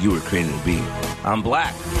that you were created to be. I'm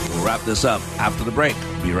Black. We'll wrap this up after the break.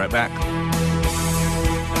 Be right back.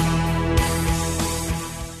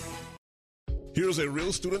 Here's a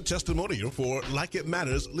real student testimonial for Like It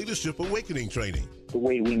Matters Leadership Awakening Training. The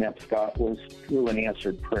way we met Scott was through an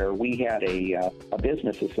answered prayer. We had a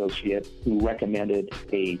business associate who recommended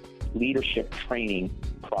a leadership training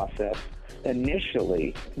process.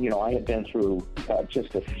 Initially, I had been through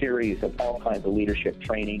just a series of all kinds of leadership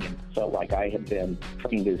training and felt like I had been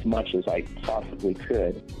trained as much as I possibly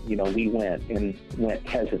could. We went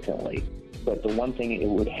hesitantly. But the one thing, it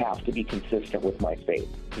would have to be consistent with my faith.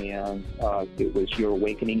 And it was your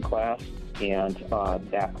awakening class. And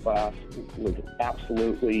that class was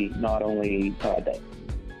absolutely not only the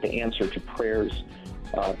answer to prayers,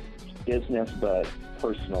 business, but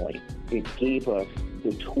personally. It gave us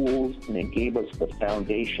the tools and it gave us the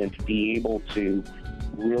foundation to be able to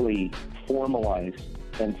really formalize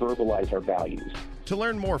and verbalize our values. To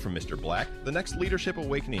learn more from Mr. Black, the next Leadership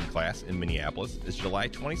Awakening class in Minneapolis is July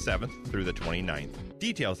 27th through the 29th.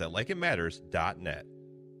 Details at likeitmatters.net.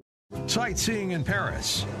 Sightseeing in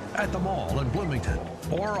Paris, at the mall in Bloomington,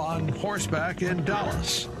 or on horseback in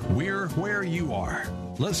Dallas. We're where you are.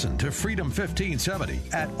 Listen to Freedom 1570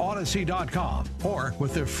 at Odyssey.com or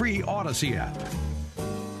with the free Odyssey app.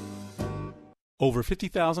 Over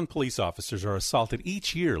 50,000 police officers are assaulted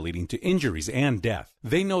each year, leading to injuries and death.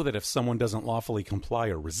 They know that if someone doesn't lawfully comply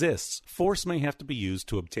or resists, force may have to be used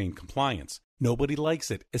to obtain compliance. Nobody likes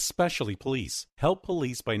it, especially police. Help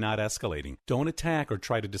police by not escalating. Don't attack or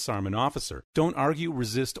try to disarm an officer. Don't argue,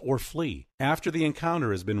 resist, or flee. After the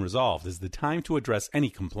encounter has been resolved is the time to address any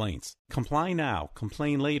complaints. Comply now,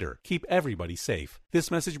 complain later. Keep everybody safe. This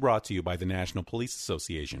message brought to you by the National Police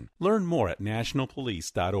Association. Learn more at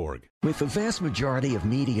nationalpolice.org. With the vast majority of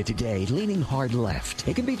media today leaning hard left,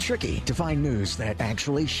 it can be tricky to find news that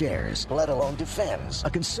actually shares, let alone defends, a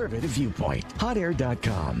conservative viewpoint.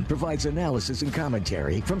 HotAir.com provides analysis and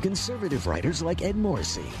commentary from conservative writers like Ed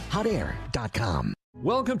Morrissey. HotAir.com.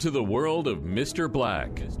 Welcome to the world of Mr.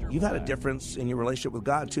 Black. You've had a difference in your relationship with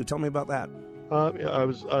God, too. Tell me about that. I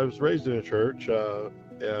was raised in a church,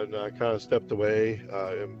 and I kind of stepped away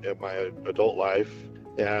in my adult life.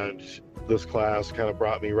 And this class kind of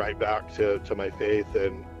brought me right back to my faith,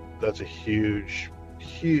 and that's a huge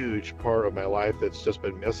part of my life that's just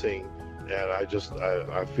been missing. And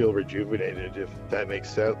I feel rejuvenated, if that makes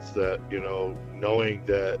sense, that, knowing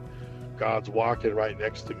that God's walking right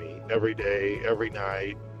next to me every day, every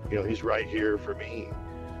night. He's right here for me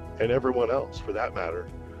and everyone else for that matter.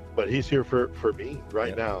 But he's here for me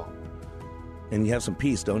right now. And you have some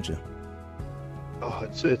peace, don't you? Oh,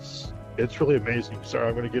 it's really amazing. Sorry,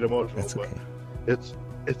 I'm going to get emotional. That's okay. But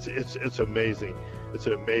it's amazing. It's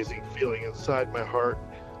an amazing feeling inside my heart.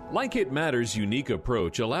 Like It Matters' unique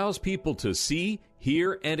approach allows people to see,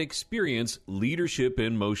 hear, and experience leadership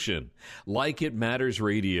in motion. Like It Matters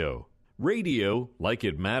Radio. Radio like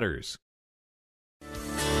it matters.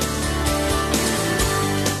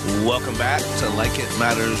 Welcome back to Like It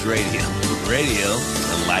Matters Radio. Radio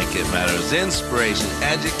like it matters. Inspiration,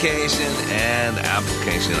 education, and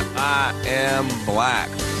application. I am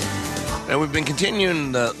Black. And we've been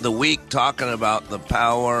continuing the week talking about the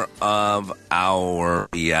power of our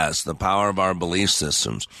BS, the power of our belief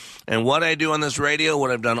systems. And what I do on this radio,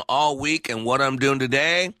 what I've done all week, and what I'm doing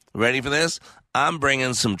today, ready for this? I'm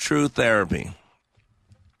bringing some true therapy.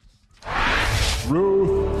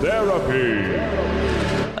 Truth therapy.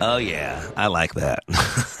 Oh, yeah, I like that.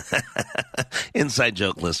 Inside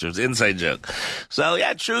joke, listeners, inside joke. So,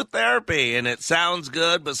 yeah, truth therapy, and it sounds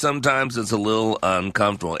good, but sometimes it's a little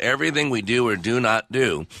uncomfortable. Everything we do or do not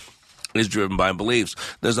do is driven by beliefs.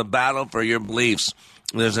 There's a battle for your beliefs.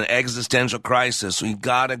 There's an existential crisis. We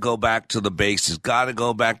got to go back to the basics. Got to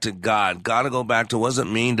go back to God. Got to go back to what does it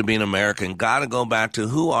mean to be an American. Got to go back to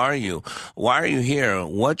who are you? Why are you here?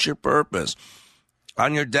 What's your purpose?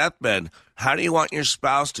 On your deathbed, how do you want your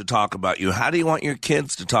spouse to talk about you? How do you want your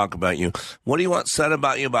kids to talk about you? What do you want said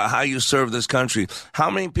about you about how you serve this country? How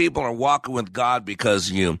many people are walking with God because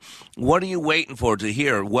of you? What are you waiting for to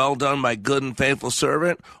hear? Well done, my good and faithful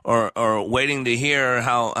servant? Or waiting to hear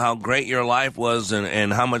how great your life was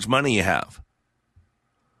and how much money you have?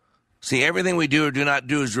 See, everything we do or do not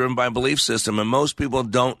do is driven by a belief system, and most people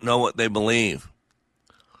don't know what they believe.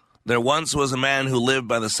 There once was a man who lived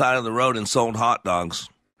by the side of the road and sold hot dogs.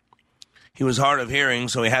 He was hard of hearing,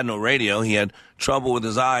 so he had no radio. He had trouble with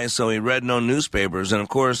his eyes, so he read no newspapers. And, of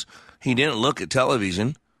course, he didn't look at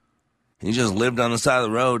television. He just lived on the side of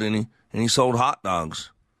the road, and he sold hot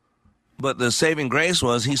dogs. But the saving grace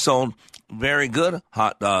was he sold very good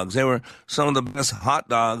hot dogs. They were some of the best hot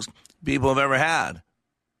dogs people have ever had.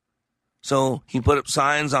 So he put up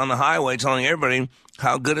signs on the highway telling everybody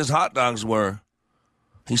how good his hot dogs were.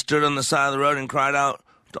 He stood on the side of the road and cried out,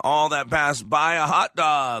 To all that pass, buy a hot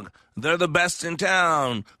dog. They're the best in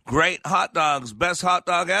town. Great hot dogs. Best hot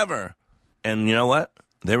dog ever. And you know what?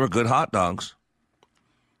 They were good hot dogs.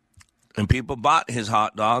 And people bought his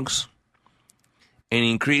hot dogs. And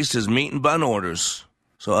he increased his meat and bun orders.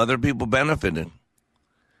 So other people benefited.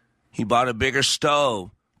 He bought a bigger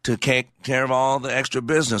stove to take care of all the extra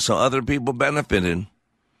business. So other people benefited.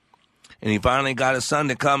 And he finally got his son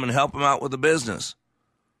to come and help him out with the business.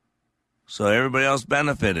 So everybody else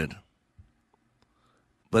benefited.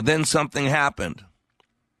 But then something happened.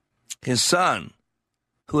 His son,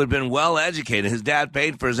 who had been well educated, his dad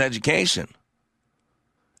paid for his education.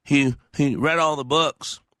 He read all the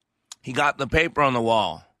books. He got the paper on the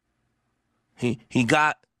wall. He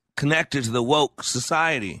got connected to the woke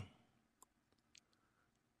society.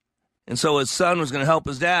 And so his son was going to help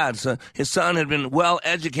his dad. So his son had been well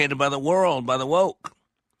educated by the world, by the woke.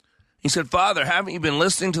 He said, Father, haven't you been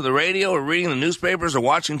listening to the radio or reading the newspapers or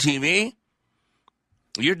watching TV?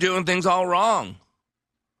 You're doing things all wrong.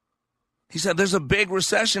 He said, there's a big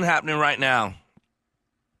recession happening right now.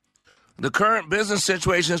 The current business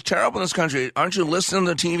situation is terrible in this country. Aren't you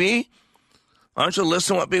listening to TV? Aren't you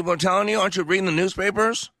listening to what people are telling you? Aren't you reading the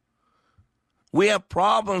newspapers? We have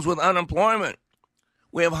problems with unemployment.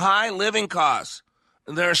 We have high living costs.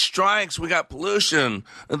 There are strikes. We got pollution.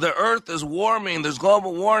 The earth is warming. There's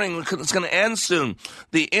global warming. It's going to end soon.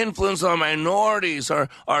 The influence on minorities are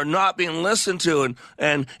not being listened to.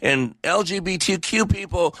 And LGBTQ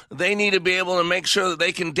people, they need to be able to make sure that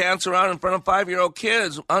they can dance around in front of 5-year-old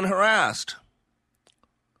kids unharassed.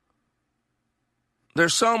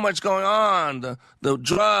 There's so much going on. The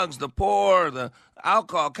drugs, the poor, the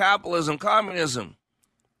alcohol, capitalism, communism.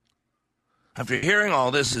 After hearing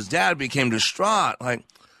all this, his dad became distraught,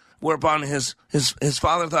 whereupon his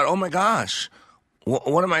father thought, oh my gosh,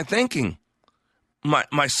 what am I thinking?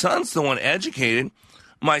 My son's the one educated.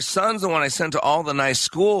 My son's the one I sent to all the nice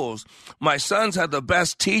schools. My son's had the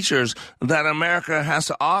best teachers that America has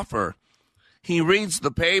to offer. He reads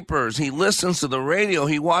the papers. He listens to the radio.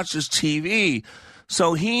 He watches TV.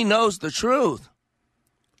 So he knows the truth.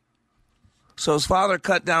 So his father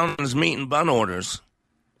cut down on his meat and bun orders.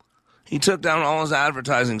 He took down all his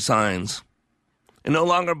advertising signs and no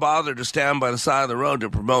longer bothered to stand by the side of the road to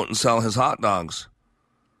promote and sell his hot dogs.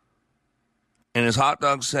 And his hot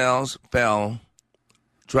dog sales fell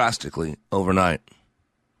drastically overnight.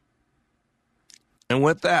 And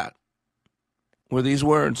with that were these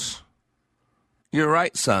words. You're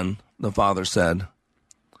right, son, the father said.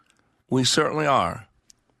 We certainly are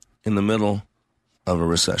in the middle of a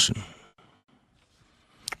recession.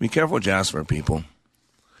 Be careful, Jasper, people.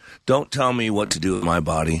 Don't tell me what to do with my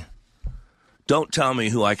body. Don't tell me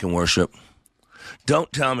who I can worship.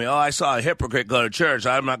 Don't tell me, I saw a hypocrite go to church.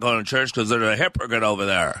 I'm not going to church because there's a hypocrite over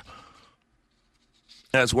there.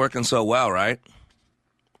 That's working so well, right?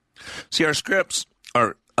 See, our scripts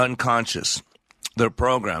are unconscious. They're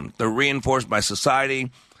programmed. They're reinforced by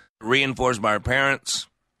society, reinforced by our parents.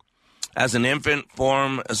 As an infant,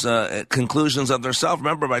 form as conclusions of their self.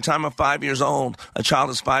 Remember, by the time of 5 years old, a child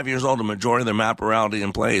is 5 years old, a majority of their map reality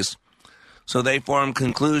in place. So they form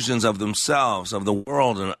conclusions of themselves, of the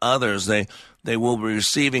world, and others. They will be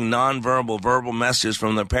receiving nonverbal, verbal messages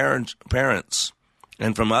from their parents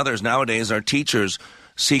and from others. Nowadays, our teachers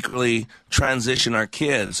secretly transition our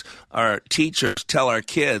kids. Our teachers tell our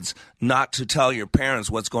kids not to tell your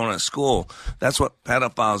parents what's going on at school. That's what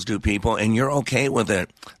pedophiles do, people, and you're okay with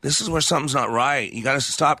it. This is where something's not right. You got to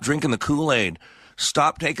stop drinking the Kool-Aid.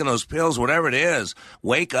 Stop taking those pills, whatever it is.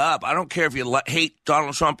 Wake up. I don't care if you hate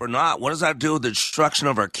Donald Trump or not. What does that do with the destruction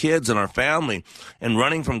of our kids and our family and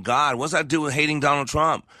running from God? What does that do with hating Donald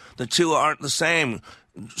Trump? The two aren't the same.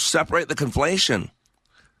 Separate the conflation.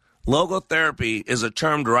 Logotherapy is a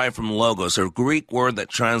term derived from logos, a Greek word that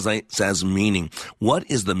translates as meaning.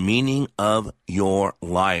 What is the meaning of your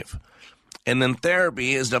life? And then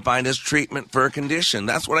therapy is defined as treatment for a condition.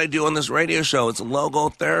 That's what I do on this radio show. It's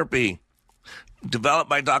logotherapy,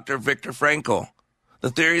 developed by Dr. Viktor Frankl.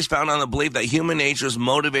 The theory is founded on the belief that human nature is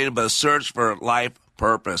motivated by the search for life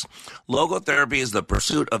purpose. Logotherapy is the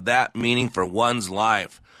pursuit of that meaning for one's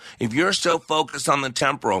life. If you're still focused on the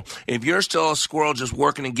temporal, if you're still a squirrel just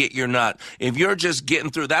working to get your nut, if you're just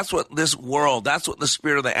getting through, that's what this world, that's what the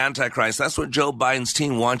spirit of the Antichrist, that's what Joe Biden's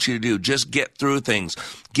team wants you to do. Just get through things.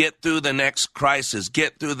 Get through the next crisis.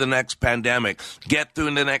 Get through the next pandemic. Get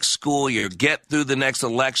through the next school year. Get through the next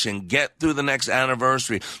election. Get through the next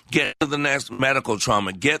anniversary. Get through the next medical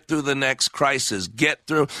trauma. Get through the next crisis. Get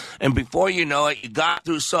through, and before you know it, you got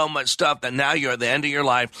through so much stuff that now you're at the end of your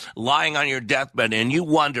life lying on your deathbed and you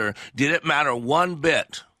wonder, did it matter one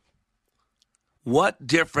bit? What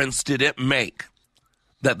difference did it make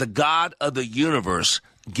that the God of the universe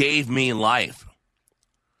gave me life.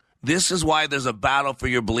 This is why there's a battle for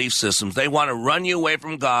your belief systems. They want to run you away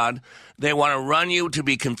from God. They want to run you to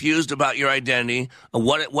be confused about your identity,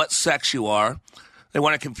 what sex you are. They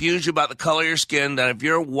want to confuse you about the color of your skin, that if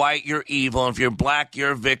you're white, you're evil. If you're black,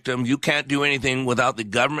 you're a victim. You can't do anything without the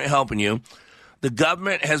government helping you. The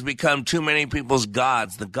government has become too many people's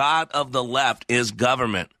gods. The God of the left is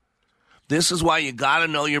government. This is why you got to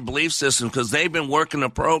know your belief system, because they've been working to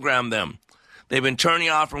program them. They've been turning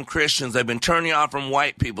you off from Christians. They've been turning you off from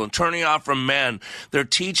white people, turning you off from men. They're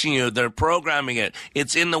teaching you. They're programming it.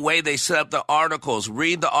 It's in the way they set up the articles.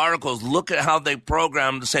 Read the articles. Look at how they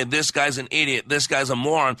program to say this guy's an idiot, this guy's a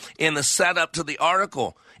moron, in the setup to the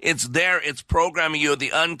article. It's there. It's programming you at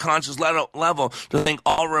the unconscious level to think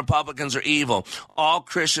all Republicans are evil. All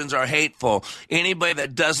Christians are hateful. Anybody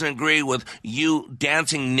that doesn't agree with you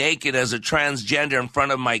dancing naked as a transgender in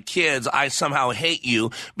front of my kids, I somehow hate you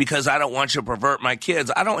because I don't want you to pervert my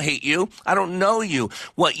kids. I don't hate you. I don't know you.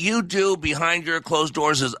 What you do behind your closed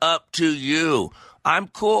doors is up to you. I'm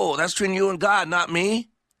cool. That's between you and God, not me.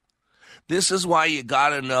 This is why you got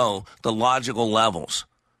to know the logical levels.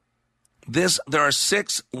 There are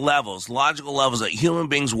 6 levels, logical levels that human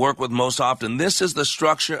beings work with most often. This is the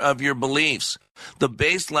structure of your beliefs. The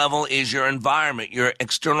base level is your environment, your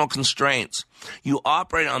external constraints. You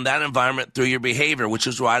operate on that environment through your behavior, which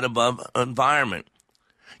is right above environment.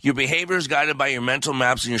 Your behavior is guided by your mental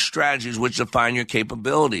maps and your strategies, which define your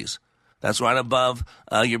capabilities. That's right above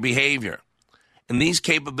your behavior. And these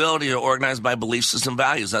capabilities are organized by belief system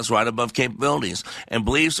values. That's right above capabilities. And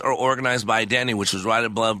beliefs are organized by identity, which is right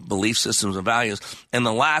above belief systems and values. And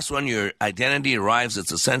the last one, your identity derives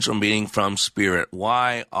its essential meaning from spirit.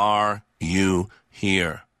 Why are you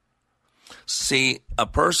here? See, a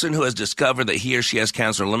person who has discovered that he or she has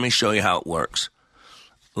cancer, let me show you how it works.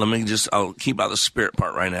 I'll keep out the spirit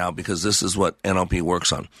part right now because this is what NLP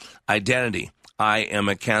works on. Identity, I am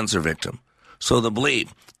a cancer victim. So the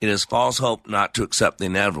belief, it is false hope not to accept the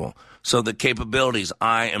inevitable. So the capabilities,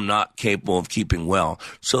 I am not capable of keeping well.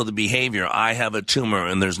 So the behavior, I have a tumor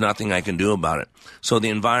and there's nothing I can do about it. So the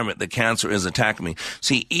environment, the cancer is attacking me.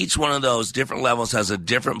 See, each one of those different levels has a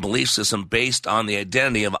different belief system based on the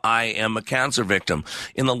identity of I am a cancer victim.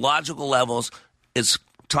 In the logical levels, it's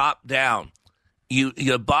top down.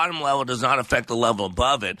 Your bottom level does not affect the level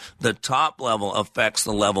above it. The top level affects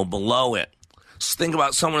the level below it. So think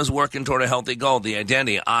about someone who's working toward a healthy goal. The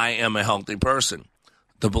identity, I am a healthy person.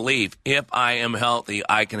 The belief, if I am healthy,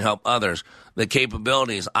 I can help others. The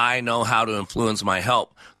capabilities, I know how to influence my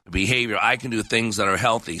health. The behavior, I can do things that are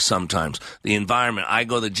healthy sometimes. The environment, I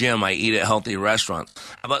go to the gym, I eat at healthy restaurants.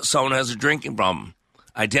 How about someone who has a drinking problem?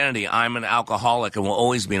 Identity, I'm an alcoholic and will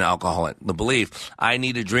always be an alcoholic. The belief, I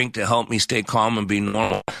need a drink to help me stay calm and be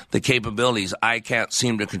normal. The capabilities, I can't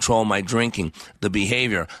seem to control my drinking. The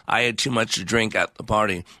behavior, I had too much to drink at the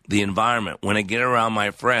party. The environment, when I get around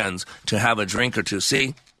my friends to have a drink or two.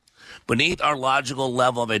 See? Beneath our logical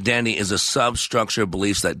level of identity is a substructure of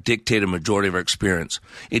beliefs that dictate a majority of our experience.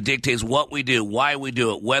 It dictates what we do, why we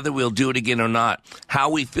do it, whether we'll do it again or not, how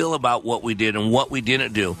we feel about what we did and what we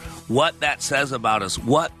didn't do, what that says about us,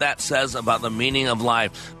 what that says about the meaning of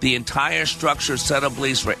life. The entire structure set of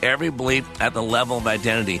beliefs for every belief at the level of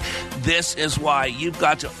identity. This is why you've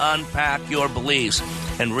got to unpack your beliefs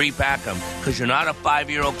and repack them, because you're not a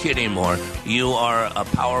 5-year-old kid anymore. You are a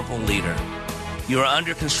powerful leader. You are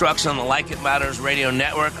under construction on the Like It Matters radio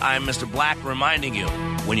network. I'm Mr. Black, reminding you,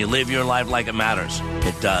 when you live your life like it matters,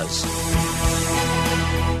 it does.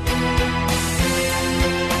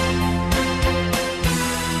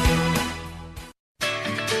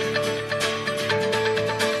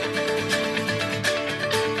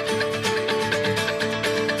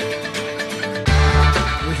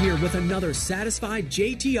 We're here with another satisfied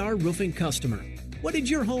JTR Roofing customer. What did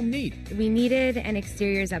your home need? We needed an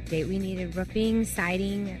exteriors update. We needed roofing,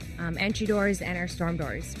 siding, entry doors, and our storm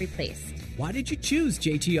doors replaced. Why did you choose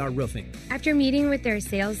JTR Roofing? After meeting with their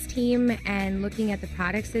sales team and looking at the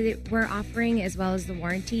products that we're offering as well as the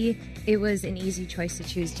warranty, it was an easy choice to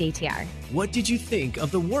choose JTR. What did you think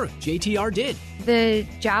of the work JTR did? The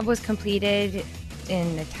job was completed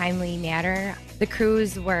in a timely manner. The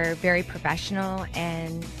crews were very professional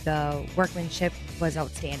and the workmanship was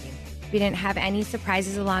outstanding. We didn't have any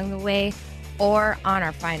surprises along the way or on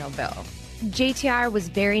our final bill. JTR was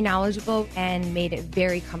very knowledgeable and made it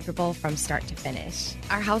very comfortable from start to finish.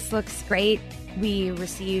 Our house looks great. We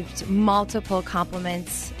received multiple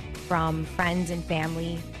compliments from friends and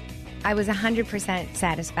family. I was 100%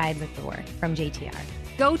 satisfied with the work from JTR.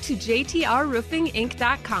 Go to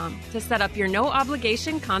jtrroofinginc.com to set up your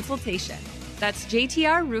no-obligation consultation. That's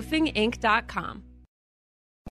jtrroofinginc.com.